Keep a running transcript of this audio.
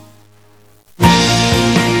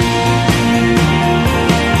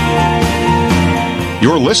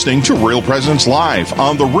You're listening to Real Presence Live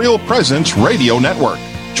on the Real Presence Radio Network.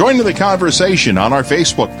 Join in the conversation on our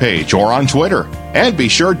Facebook page or on Twitter. And be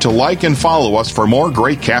sure to like and follow us for more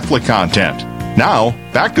great Catholic content. Now,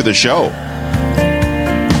 back to the show.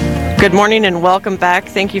 Good morning and welcome back.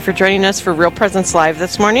 Thank you for joining us for Real Presence Live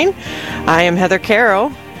this morning. I am Heather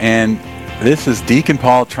Caro. And this is Deacon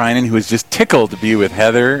Paul Trinan, who is just tickled to be with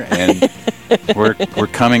Heather. And we're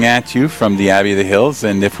coming at you from the Abbey of the Hills.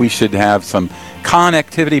 And if we should have some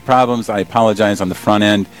connectivity problems, I apologize on the front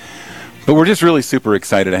end. But we're just really super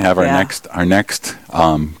excited to have our next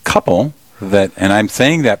couple. And I'm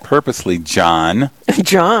saying that purposely, John.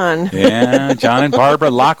 John. Yeah, John and Barbara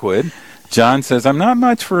Lockwood. John says, I'm not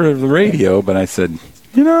much for the radio, but I said,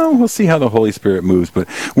 we'll see how the Holy Spirit moves. But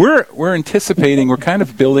we're anticipating, we're kind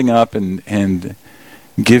of building up and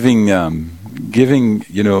giving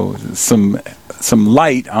some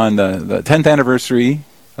light on the 10th anniversary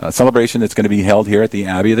celebration that's going to be held here at the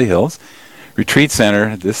Abbey of the Hills Retreat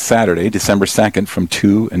Center this Saturday, December 2nd, from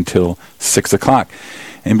 2 until 6 o'clock.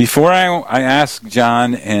 And before I ask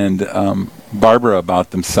John and Barbara about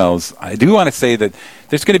themselves, I do want to say that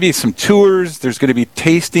there's going to be some tours, there's going to be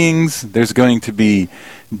tastings, there's going to be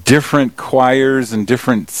different choirs and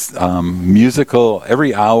different musical,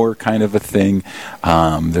 every hour kind of a thing.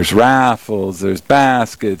 There's raffles, there's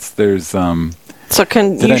baskets, there's... So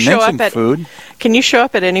can you show up at food? Can you show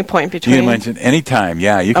up at any point between? You mentioned any time.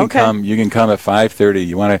 Yeah, you can come. You can come at 5:30.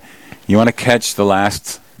 You want to catch the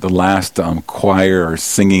last choir or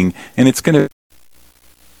singing, and it's going to.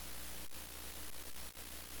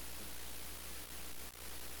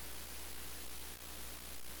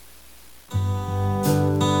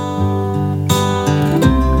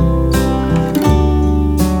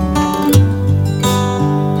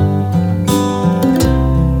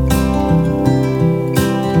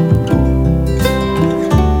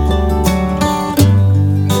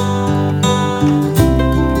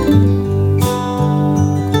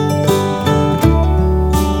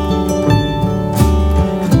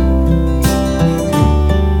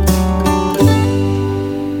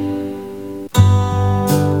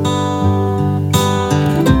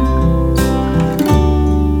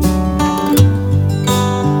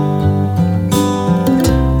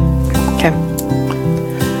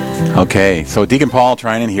 Okay, so Deacon Paul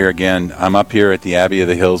Trinan here again. I'm up here at the Abbey of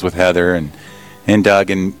the Hills with Heather and Doug,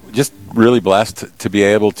 and just really blessed to be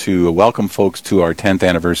able to welcome folks to our 10th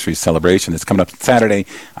anniversary celebration. It's coming up Saturday.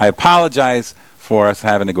 I apologize for us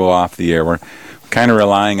having to go off the air. We're kind of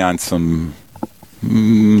relying on some...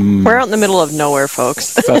 We're out in the middle of nowhere, folks.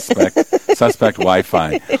 suspect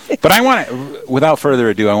Wi-Fi. But I want to, without further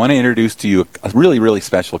ado, I want to introduce to you a really, really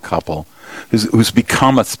special couple who's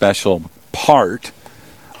become a special part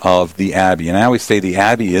of the Abbey. And I always say the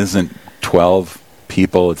Abbey isn't 12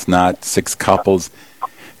 people, it's not 6 couples,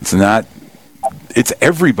 it's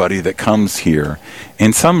everybody that comes here,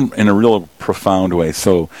 and some in a real profound way.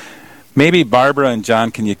 So maybe Barbara and John,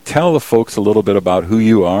 can you tell the folks a little bit about who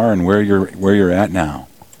you are and where you're at now?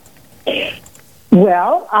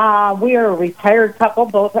 Well, we are a retired couple,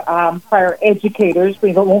 both prior educators.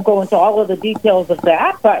 We won't go into all of the details of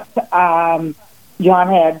that, but John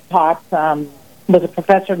had taught was a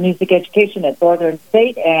professor of music education at Northern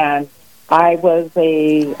State, and I was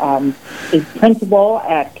a principal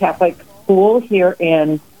at Catholic school here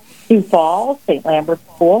in Sioux Falls, St. Lambert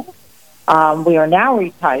School. We are now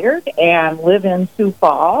retired and live in Sioux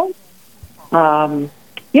Falls. Totally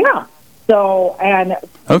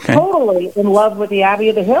in love with the Abbey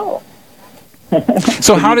of the Hills.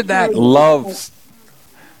 So how did that love...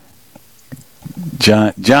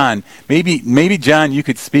 John, maybe John, you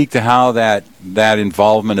could speak to how that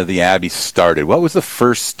involvement of the Abbey started. What was the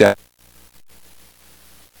first step?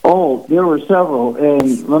 Oh, there were several,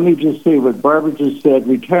 and let me just say what Barbara just said,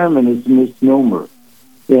 retirement is a misnomer.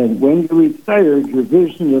 And when you retire, your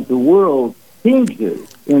vision of the world changes,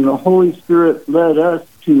 and the Holy Spirit led us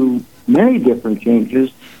to many different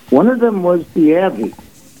changes. One of them was the Abbey.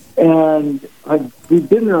 And we've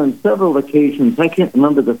been there on several occasions. I can't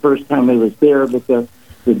remember the first time I was there, but the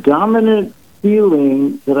dominant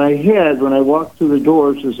feeling that I had when I walked through the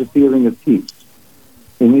doors was a feeling of peace.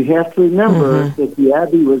 And you have to remember that the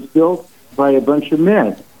Abbey was built by a bunch of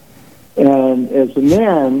men. And as a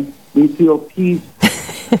man, we feel peace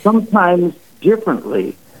sometimes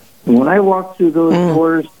differently. And when I walked through those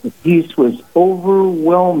doors, the peace was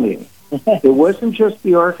overwhelming. It wasn't just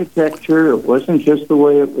the architecture. It wasn't just the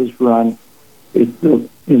way it was run. It's the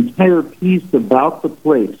entire piece about the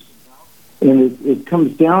place. And it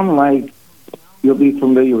comes down like, you'll be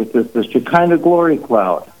familiar with this, the Shekinah glory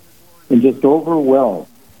cloud, and just overwhelmed.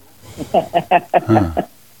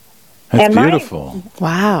 That's And beautiful.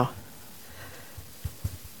 Wow.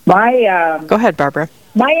 My Go ahead, Barbara.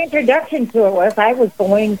 my introduction to it was I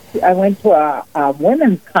went to a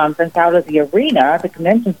women's conference out of the arena, the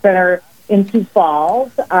convention center in Sioux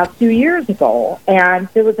Falls a few years ago, and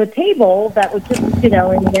there was a table that was just, in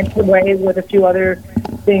the entryway with a few other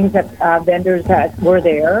things that vendors that were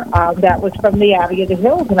there that was from the Abbey of the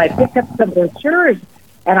Hills, and I picked up some brochures,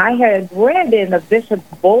 and I had read in the bishop's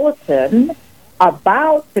bulletin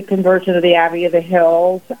about the conversion of the Abbey of the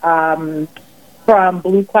Hills from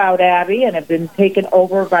Blue Cloud Abbey, and had been taken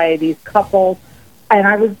over by these couples, and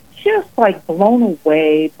I was just like blown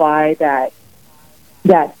away by that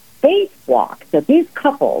faith walk that these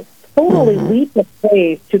couples totally leap of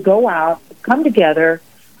faith to go out, come together,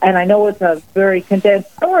 and I know it's a very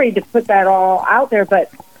condensed story to put that all out there,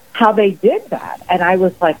 but how they did that, and I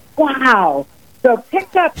was like, wow. So I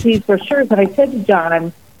picked up these brochures, and I said to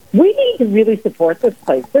John, we need to really support this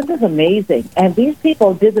place. This is amazing, and these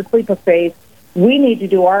people did the leap of faith. We need to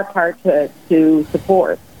do our part to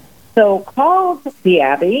support. So called the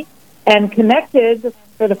Abbey and connected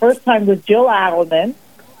for the first time with Jill Adelman,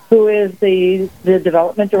 who is the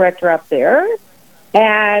development director up there,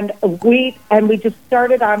 and we just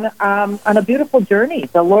started on a beautiful journey.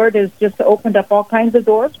 The Lord has just opened up all kinds of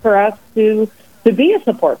doors for us to be a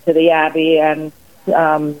support to the Abbey and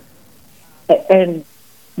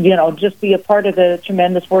just be a part of the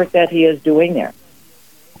tremendous work that He is doing there.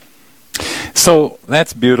 So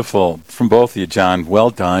that's beautiful from both of you, John. Well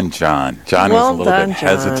done, John. John was a little bit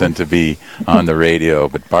hesitant to be on the radio,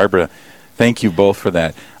 but Barbara, thank you both for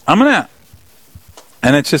that. And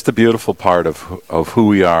it's just a beautiful part of who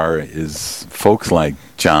we are is folks like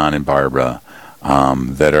John and Barbara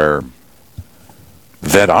that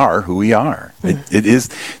are who we are. It is.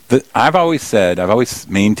 I've always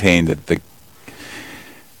maintained that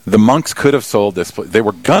the monks could have sold this place. They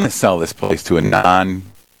were going to sell this place to a non-Catholic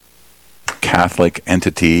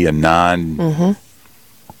entity, a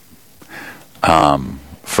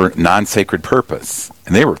for non-sacred purpose,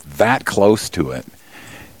 and they were that close to it.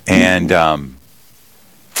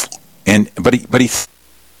 But he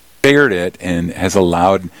spared it and has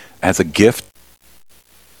allowed as a gift.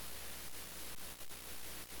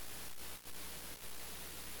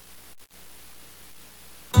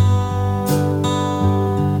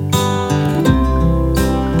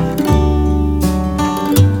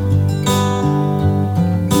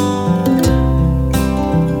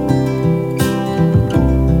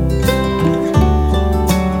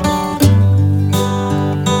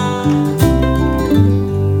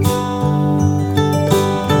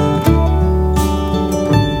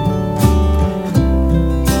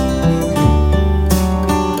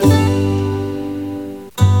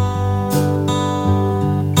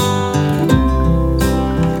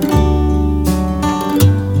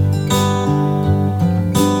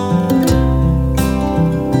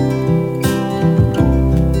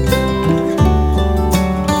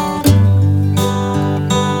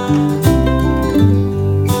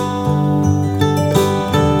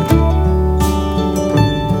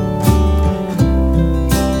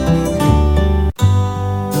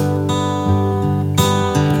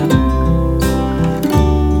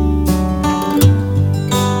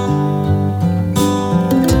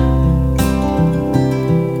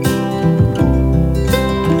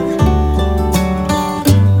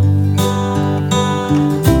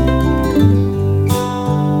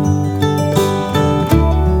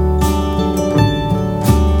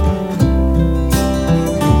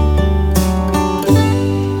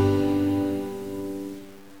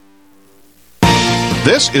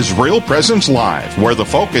 This is Real Presence Live, where the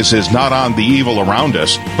focus is not on the evil around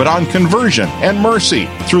us, but on conversion and mercy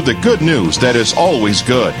through the good news that is always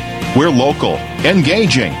good. We're local,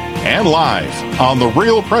 engaging, and live on the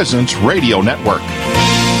Real Presence Radio Network.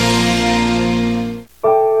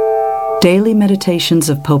 Daily Meditations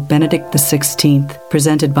of Pope Benedict XVI,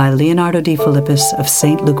 presented by Leonardo D. Philippus of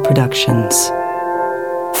St. Luke Productions.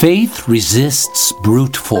 Faith resists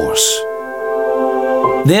brute force.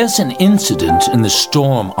 There's an incident in the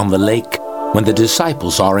storm on the lake when the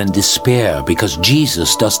disciples are in despair because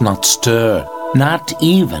Jesus does not stir, not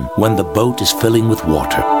even when the boat is filling with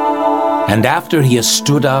water. And after he has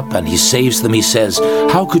stood up and he saves them, he says,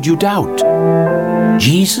 "How could you doubt?"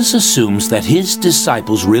 Jesus assumes that his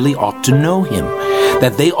disciples really ought to know him,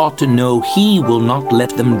 that they ought to know he will not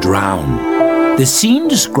let them drown. The scene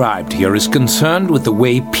described here is concerned with the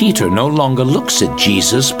way Peter no longer looks at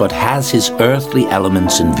Jesus but has his earthly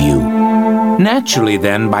elements in view. Naturally,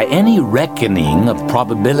 then, by any reckoning of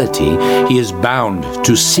probability, he is bound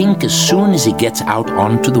to sink as soon as he gets out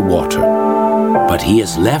onto the water. but he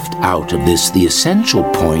has left out of this the essential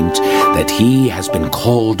point that he has been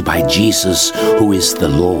called by Jesus, who is the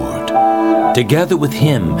Lord. Together with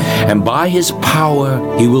him, and by his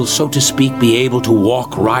power, he will, so to speak, be able to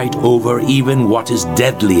walk right over even what is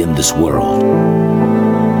deadly in this world.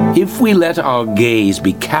 If we let our gaze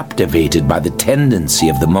be captivated by the tendency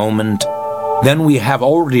of the moment, then we have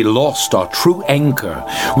already lost our true anchor,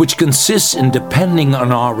 which consists in depending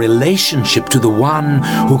on our relationship to the one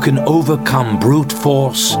who can overcome brute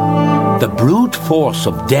force, the brute force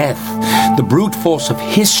of death, the brute force of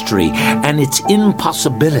history, and its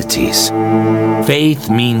impossibilities. Faith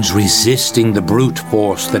means resisting the brute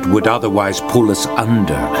force that would otherwise pull us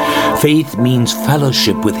under. Faith means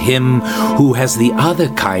fellowship with him who has the other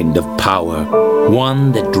kind of power,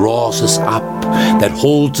 one that draws us up, that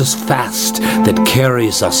holds us fast, that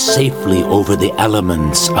carries us safely over the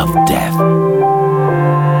elements of death.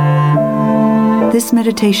 This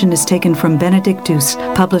meditation is taken from Benedictus,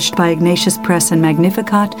 published by Ignatius Press and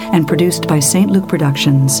Magnificat, and produced by St. Luke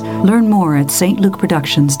Productions. Learn more at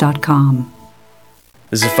stlukeproductions.com.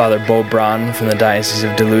 This is Father Bo Braun from the Diocese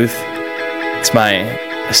of Duluth. It's my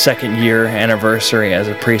second year anniversary as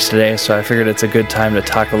a priest today, so I figured it's a good time to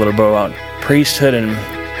talk a little bit about priesthood and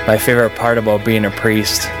my favorite part about being a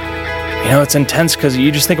priest. You know, it's intense because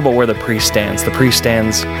you just think about where the priest stands. The priest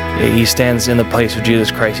stands in the place of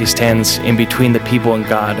Jesus Christ. He stands in between the people and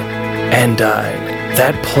God. And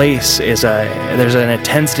that place is there's an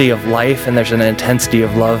intensity of life and there's an intensity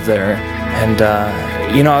of love there. And,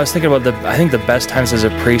 I was thinking about I think the best times as a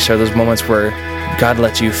priest are those moments where God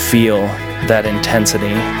lets you feel that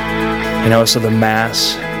intensity. So the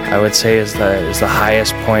Mass, I would say, is the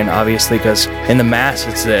highest point, obviously, because in the Mass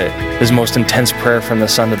it's the most intense prayer from the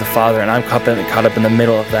Son to the Father, and I'm caught up in the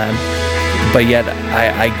middle of that. But yet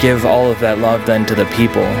I give all of that love then to the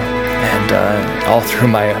people, and all through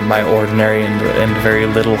my ordinary and very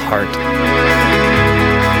little heart.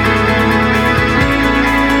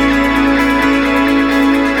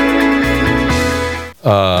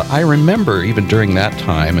 I remember even during that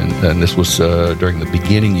time, and this was during the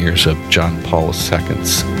beginning years of John Paul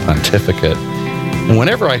II's pontificate, and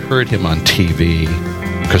whenever I heard him on TV,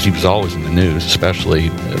 because he was always in the news, especially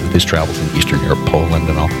with his travels in Eastern Europe, Poland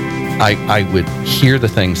and all, I would hear the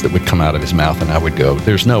things that would come out of his mouth, and I would go,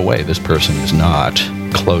 there's no way this person is not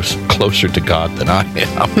closer to God than I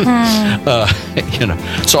am.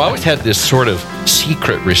 So I always had this sort of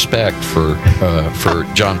secret respect for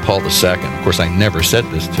John Paul II. Of course, I never said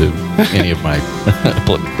this to any of my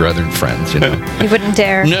brethren friends. You wouldn't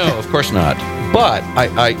dare. No, of course not. But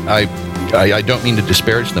I don't mean to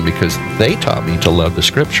disparage them, because they taught me to love the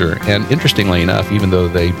Scripture. And interestingly enough, even though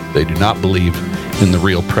they do not believe in the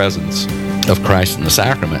real presence of Christ in the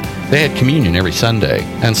sacrament, they had communion every Sunday.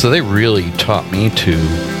 And so they really taught me to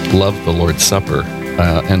love the Lord's Supper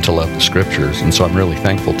and to love the Scriptures. And so I'm really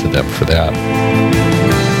thankful to them for that.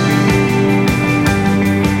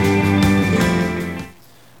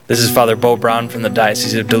 This is Father Bo Braun from the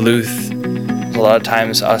Diocese of Duluth. A lot of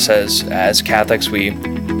times us as Catholics, we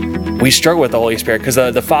struggle with the Holy Spirit because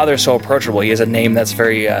the Father is so approachable. He has a name that's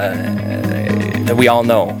very that we all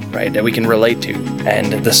know, right? That we can relate to,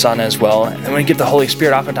 and the Son as well. And then when we get the Holy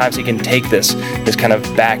Spirit, oftentimes He can take this kind of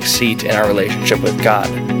back seat in our relationship with God.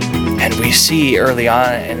 And we see early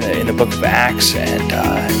on in the book of Acts and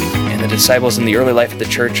in the disciples in the early life of the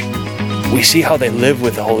church, we see how they live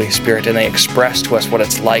with the Holy Spirit, and they express to us what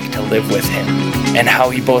it's like to live with Him, and how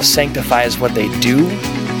He both sanctifies what they do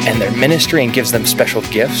and their ministry and gives them special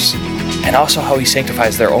gifts, and also how He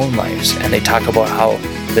sanctifies their own lives. And they talk about how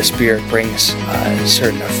the Spirit brings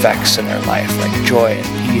certain effects in their life, like joy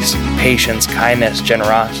and peace, patience, kindness,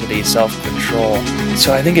 generosity, self-control.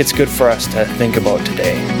 So I think it's good for us to think about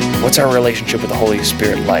today. What's our relationship with the Holy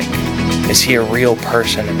Spirit like? Is He a real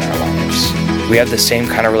person in our lives? We have the same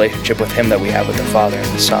kind of relationship with Him that we have with the Father and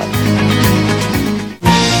the Son.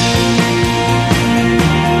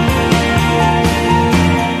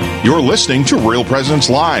 You're listening to Real Presence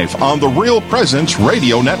Live on the Real Presence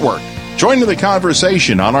Radio Network. Join in the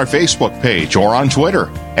conversation on our Facebook page or on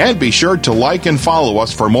Twitter. And be sure to like and follow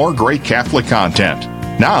us for more great Catholic content.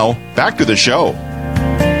 Now, back to the show.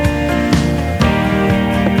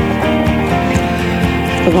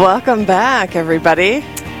 Welcome back, everybody.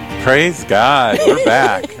 Praise God. We're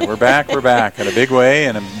back. We're back in a big way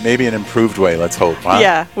and maybe an improved way, let's hope. Huh?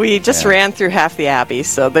 Yeah, we just ran through half the Abbey,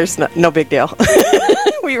 so there's no big deal.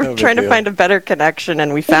 We were trying to find a better connection,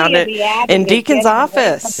 and we found it in Deacon's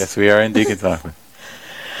office. Yes, we are in Deacon's office.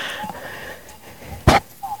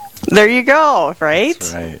 There you go, right?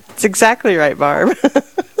 That's right. It's exactly right, Barb.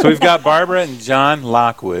 So we've got Barbara and John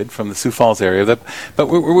Lockwood from the Sioux Falls area, but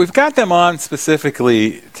we've got them on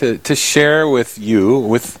specifically to share with you,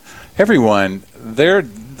 with everyone, a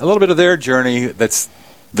little bit of their journey. That's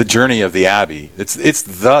the journey of the Abbey. It's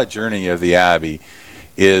the journey of the Abbey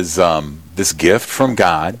is this gift from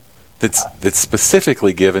God that's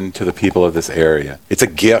specifically given to the people of this area. It's a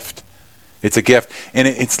gift. It's a gift, and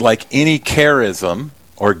it's like any charism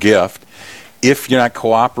or gift. If you're not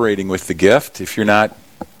cooperating with the gift, if you're not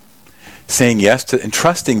saying yes to and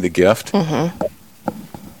trusting the gift,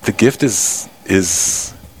 the gift is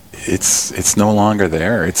it's no longer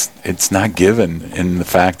there. It's not given in the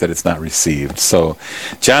fact that it's not received. So,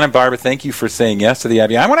 John and Barbara, thank you for saying yes to the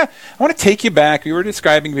Abbey. I want to take you back. We were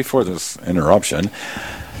describing before this interruption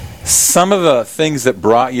some of the things that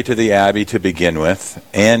brought you to the Abbey to begin with,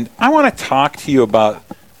 and I want to talk to you about,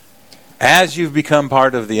 as you've become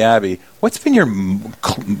part of the Abbey, what's been your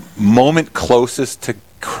moment closest to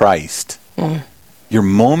Christ? Your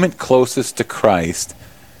moment closest to Christ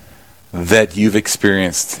that you've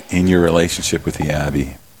experienced in your relationship with the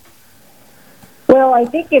Abbey? Well, I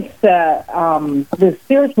think it's the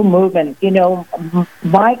spiritual movement. You know,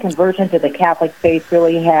 my conversion to the Catholic faith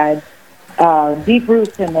really had deep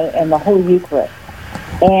roots in the Holy Eucharist.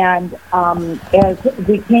 And as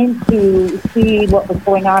we came to see what was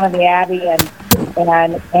going on in the Abbey and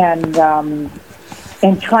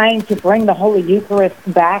trying to bring the Holy Eucharist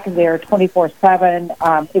back there 24/7,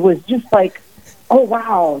 it was just like, oh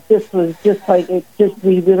wow, this was just like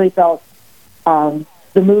we really felt the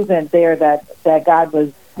movement there that God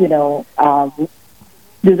was,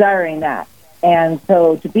 desiring that. And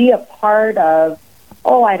so to be a part of,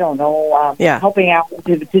 helping out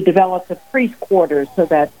to develop the priest quarters so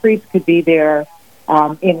that priests could be there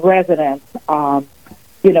in residence.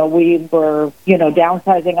 We were,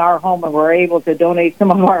 downsizing our home and were able to donate some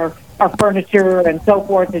of our furniture and so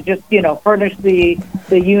forth to just, furnish the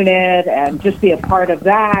unit and just be a part of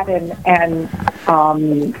that and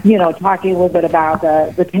talking a little bit about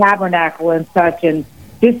the tabernacle and such and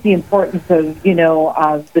just the importance of,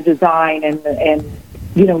 the design and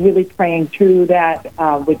really praying through that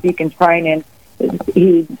with Deacon Trinan.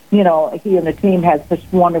 He and the team had such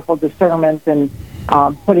wonderful discernments and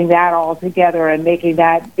putting that all together and making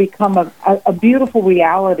that become a beautiful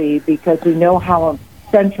reality because we know how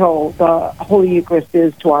central the Holy Eucharist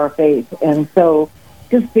is to our faith. And so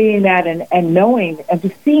just seeing that and knowing and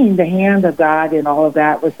just seeing the hand of God in all of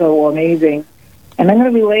that was so amazing. And I'm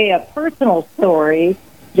going to relay a personal story.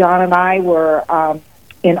 John and I were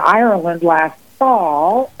in Ireland last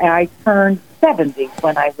fall, and I turned 70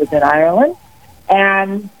 when I was in Ireland,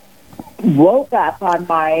 and woke up on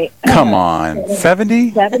my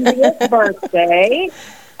 70th birthday,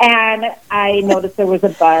 and I noticed there was a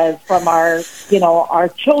buzz from our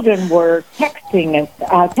children were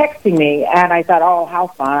texting me, and I thought, oh, how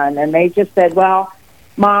fun. And they just said, well,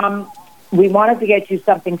 Mom, we wanted to get you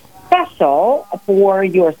something special for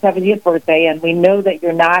your 70th birthday, and we know that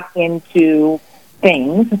you're not into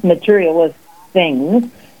things, materialist things.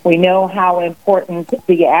 We know how important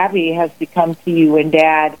the Abbey has become to you and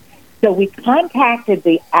Dad. So we contacted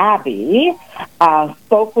the Abbey,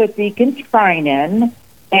 spoke with Deacon Trinan,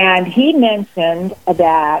 and he mentioned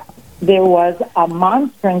that there was a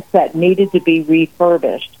monstrance that needed to be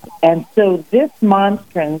refurbished. And so this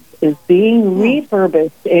monstrance is being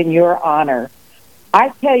refurbished in your honor. I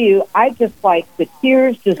tell you, I just the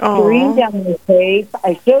tears just streamed down my face.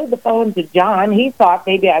 I showed the phone to John. He thought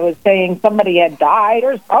maybe I was saying somebody had died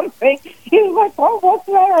or something. He was like, oh, what's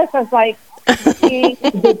the matter? I was like,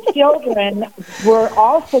 the children were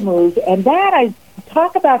also moved. And that, I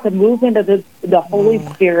talk about the movement of the Holy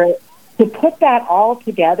Spirit, to put that all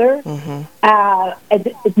together,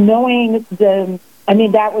 knowing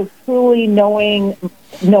that was truly knowing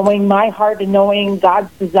my heart and knowing God's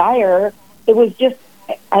desire. It was just,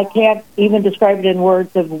 I can't even describe it in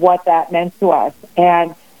words of what that meant to us.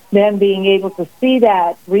 And then being able to see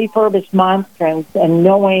that refurbished monstrance and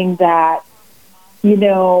knowing that,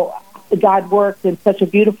 God worked in such a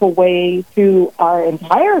beautiful way through our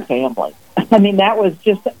entire family. That was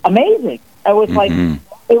just amazing. I was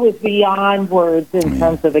it was beyond words in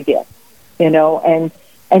terms of a gift, and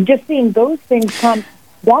just seeing those things come,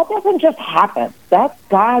 that doesn't just happen. That's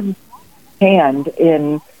God's hand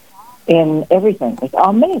in everything. It's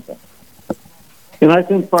amazing. And I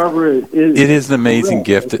think, Barbara, it is an amazing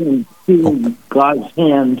gift. Seeing God's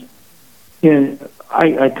hand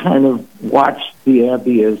I kind of watched the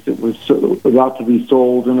Abbey as it was about to be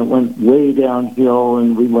sold, and it went way downhill,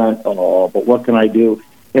 and we went, but what can I do?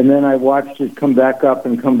 And then I watched it come back up,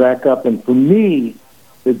 and for me,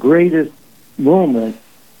 the greatest moment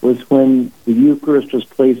was when the Eucharist was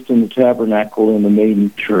placed in the tabernacle in the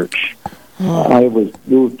main church. I was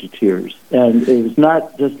moved to tears. And it was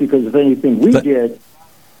not just because of anything we did,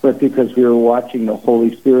 but because we were watching the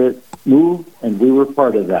Holy Spirit move, and we were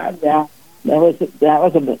part of that. Yeah, that was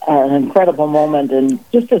an incredible moment, and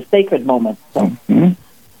just a sacred moment. So.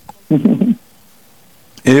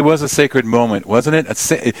 It was a sacred moment, wasn't it?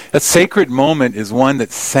 A sacred moment is one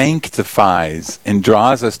that sanctifies and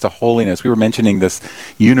draws us to holiness. We were mentioning this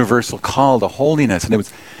universal call to holiness, and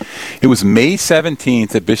it was May 17th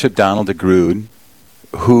that Bishop Donald DeGrood,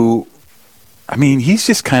 who, I mean, he's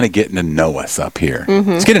just kind of getting to know us up here.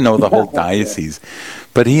 He's getting to know the whole diocese.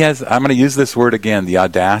 But he has, I'm going to use this word again, the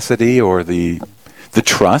audacity or the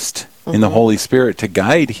trust in the Holy Spirit to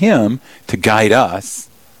guide him, to guide us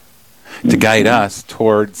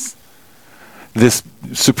towards this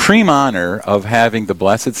supreme honor of having the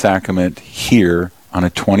Blessed Sacrament here on a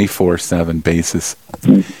 24/7 basis.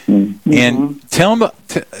 And tell him,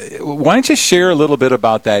 why don't you share a little bit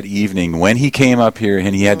about that evening when he came up here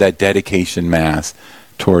and he had that dedication Mass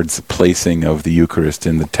towards the placing of the Eucharist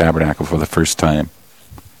in the tabernacle for the first time?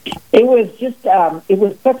 It was just, it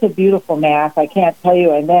was such a beautiful Mass, I can't tell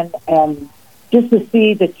you. And then just to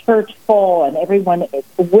see the church full and everyone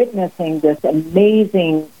witnessing this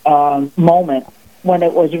amazing moment when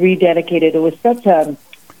it was rededicated, it was such a,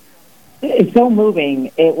 it's so moving.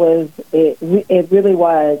 It really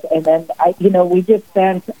was. And then, we just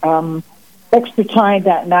spent extra time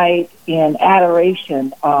that night in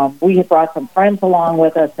adoration. We had brought some friends along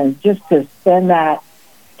with us, and just to spend that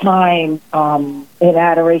time in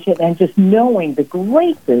adoration and just knowing the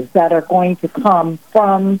graces that are going to come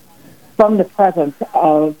from the presence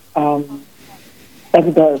of the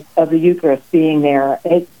Eucharist being there,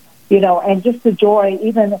 and just the joy,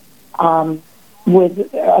 even with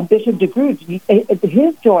Bishop DeGrood,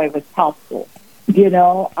 his joy was palpable. It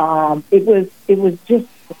was just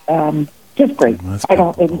great.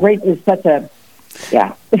 Great is such a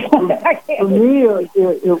For me,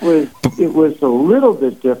 it was a little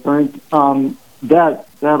bit different. That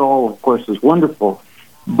all, of course, is wonderful,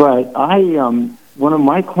 but one of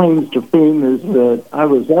my claims to fame is that I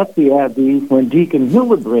was at the Abbey when Deacon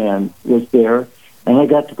Hildebrand was there, and I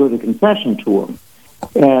got to go to confession to him,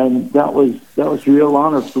 and that was real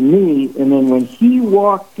honor for me. And then when he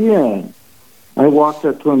walked in, I walked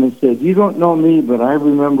up to him and said, "You don't know me, but I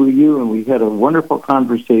remember you," and we had a wonderful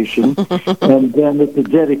conversation. And then at the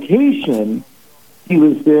dedication, he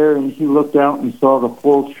was there, and he looked out and saw the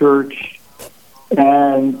full church,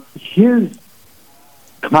 and his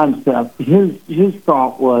concept, his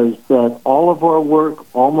thought was that all of our work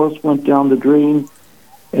almost went down the drain,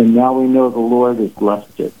 and now we know the Lord has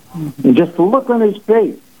blessed it. And just the look on his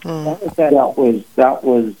face, that was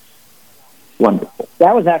wonderful.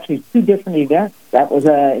 That was actually two different events. That was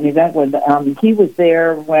an event when he was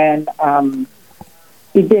there when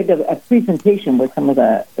he did a presentation with some of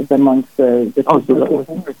the monks. It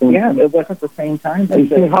wasn't the same time. You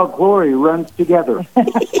see how glory runs together.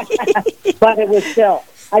 But it was still.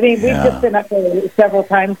 I mean, we've just been up there several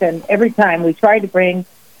times, and every time we try to bring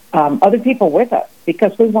other people with us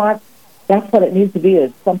because we want. That's what it needs to be,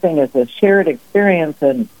 is something as a shared experience,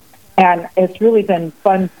 and it's really been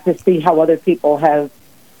fun to see how other people have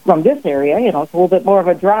from this area. It's a little bit more of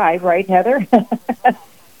a drive, right, Heather?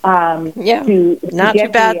 Not too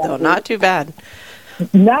bad, though. Not too bad.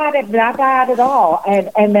 Not bad at all.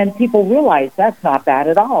 And then people realize that's not bad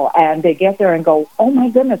at all. And they get there and go, "Oh, my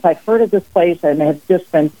goodness, I've heard of this place," and have just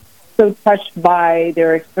been so touched by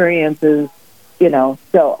their experiences,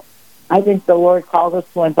 So I think the Lord calls us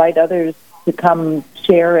to invite others to come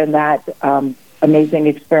share in that amazing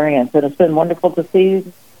experience. And it's been wonderful to see,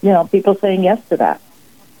 people saying yes to that.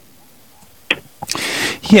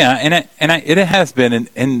 Yeah, it has been,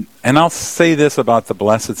 and I'll say this about the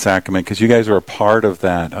Blessed Sacrament, because you guys are a part of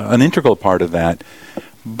that, an integral part of that,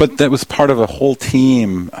 but that was part of a whole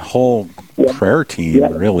team, a whole prayer team,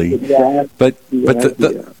 really. But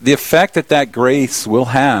the effect that grace will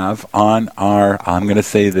have on our, I'm going to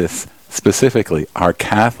say this specifically, our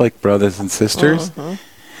Catholic brothers and sisters,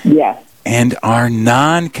 and our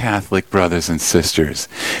non-Catholic brothers and sisters,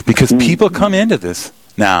 because people come into this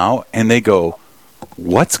now and they go,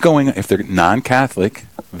 what's going on? If they're non-Catholic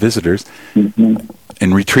visitors and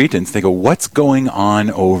retreatants, they go, what's going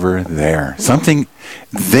on over there? Something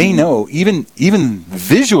they know, even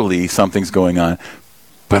visually something's going on,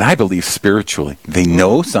 but I believe spiritually they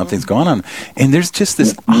know something's going on. And there's just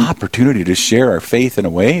this opportunity to share our faith in a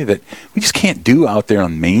way that we just can't do out there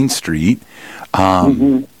on Main Street.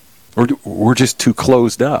 We're just too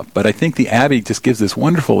closed up. But I think the Abbey just gives this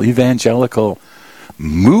wonderful evangelical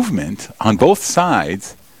movement on both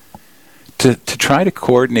sides to try to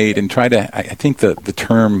coordinate and try to, I think the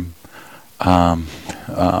term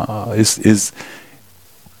is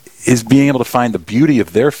being able to find the beauty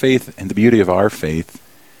of their faith and the beauty of our faith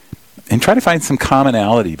and try to find some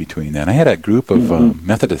commonality between that. I had a group of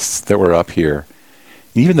Methodists that were up here.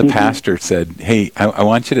 Even the pastor said, hey, I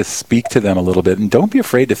want you to speak to them a little bit, and don't be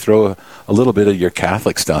afraid to throw a little bit of your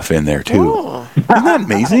Catholic stuff in there, too. Oh. Isn't that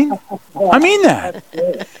amazing? I mean that.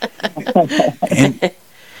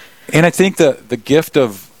 And I think the gift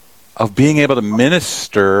of being able to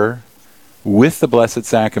minister with the Blessed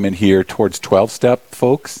Sacrament here towards 12-step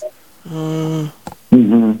folks,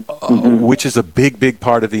 which is a big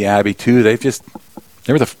part of the Abbey, too.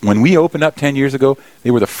 When we opened up 10 years ago, they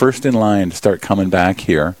were the first in line to start coming back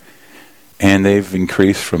here. And they've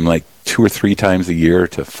increased from like 2 or 3 times a year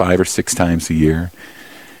to 5 or 6 times a year.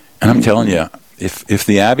 And I'm telling you, if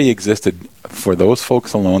the Abbey existed for those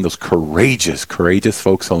folks alone, those courageous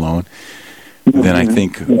folks alone, then I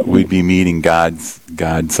think we'd be meeting God's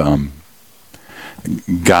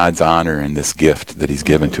honor in this gift that He's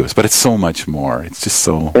given to us. But it's so much more. It's just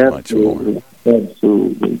so much more.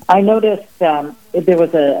 Absolutely. I noticed there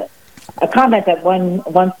was a comment that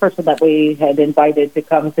one person that we had invited to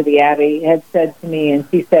come to the Abbey had said to me, and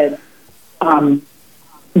she said,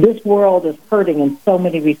 this world is hurting in so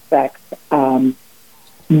many respects.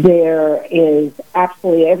 There is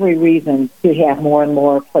absolutely every reason to have more and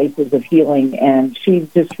more places of healing, and she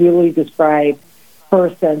just really described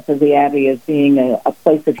her sense of the Abbey as being a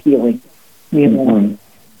place of healing.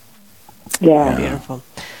 Yeah. Beautiful.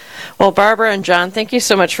 Well, Barbara and John, thank you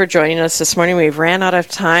so much for joining us this morning. We've ran out of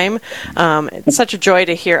time. It's such a joy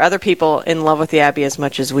to hear other people in love with the Abbey as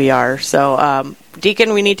much as we are. So,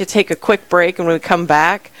 Deacon, we need to take a quick break, and when we come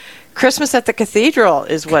back, Christmas at the Cathedral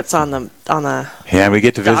is what's on the Yeah, we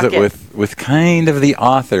get to visit with kind of the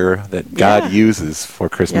author that God uses for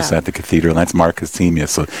Christmas at the Cathedral, and that's Mark Castimia.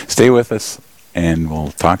 So stay with us, and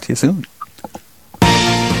we'll talk to you soon.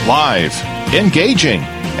 Live, engaging,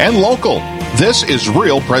 and local. This is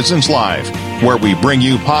Real Presence Live, where we bring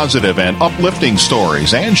you positive and uplifting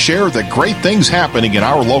stories and share the great things happening in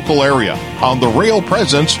our local area on the Real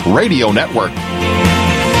Presence Radio Network.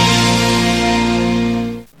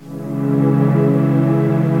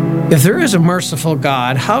 If there is a merciful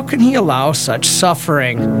God, how can He allow such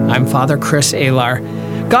suffering? I'm Father Chris Alar.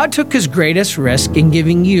 God took His greatest risk in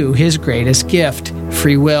giving you His greatest gift,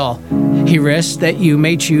 free will. He risked that you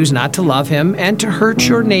may choose not to love Him and to hurt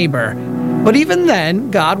your neighbor. But even then,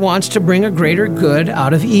 God wants to bring a greater good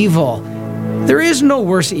out of evil. There is no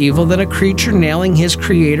worse evil than a creature nailing his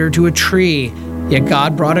Creator to a tree. Yet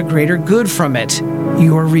God brought a greater good from it,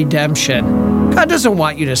 your redemption. God doesn't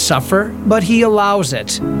want you to suffer, but He allows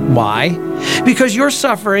it. Why? Because your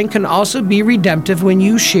suffering can also be redemptive when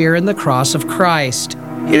you share in the cross of Christ.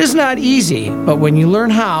 It is not easy, but when you learn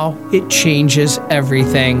how, it changes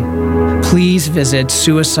everything. Please visit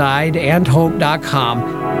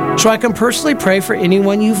suicideandhope.com so I can personally pray for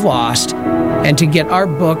anyone you've lost, and to get our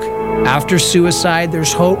book, After Suicide,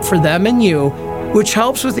 There's Hope for Them and You, which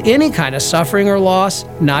helps with any kind of suffering or loss,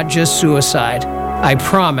 not just suicide. I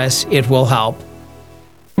promise it will help.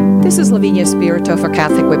 This is Lavinia Spirito for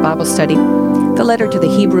Catholic Way Bible Study. The letter to the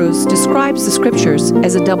Hebrews describes the Scriptures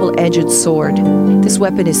as a double-edged sword. This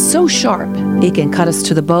weapon is so sharp, it can cut us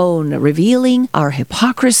to the bone, revealing our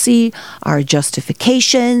hypocrisy, our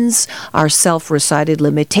justifications, our self-recited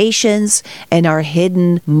limitations, and our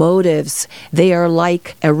hidden motives. They are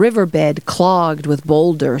like a riverbed clogged with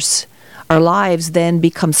boulders. Our lives then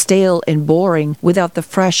become stale and boring without the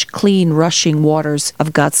fresh, clean, rushing waters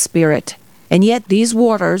of God's Spirit. And yet these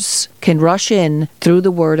waters can rush in through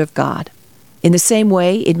the Word of God. In the same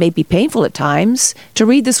way, it may be painful at times to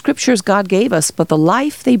read the Scriptures God gave us, but the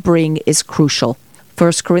life they bring is crucial.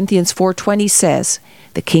 1 Corinthians 4:20 says,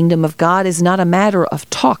 "The kingdom of God is not a matter of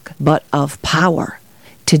talk, but of power."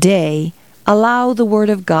 Today, allow the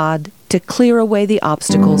Word of God to clear away the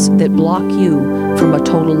obstacles that block you from a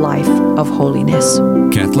total life of holiness.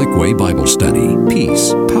 Catholic Way Bible Study.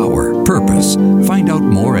 Peace, power, purpose. Find out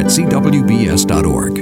more at cwbs.org.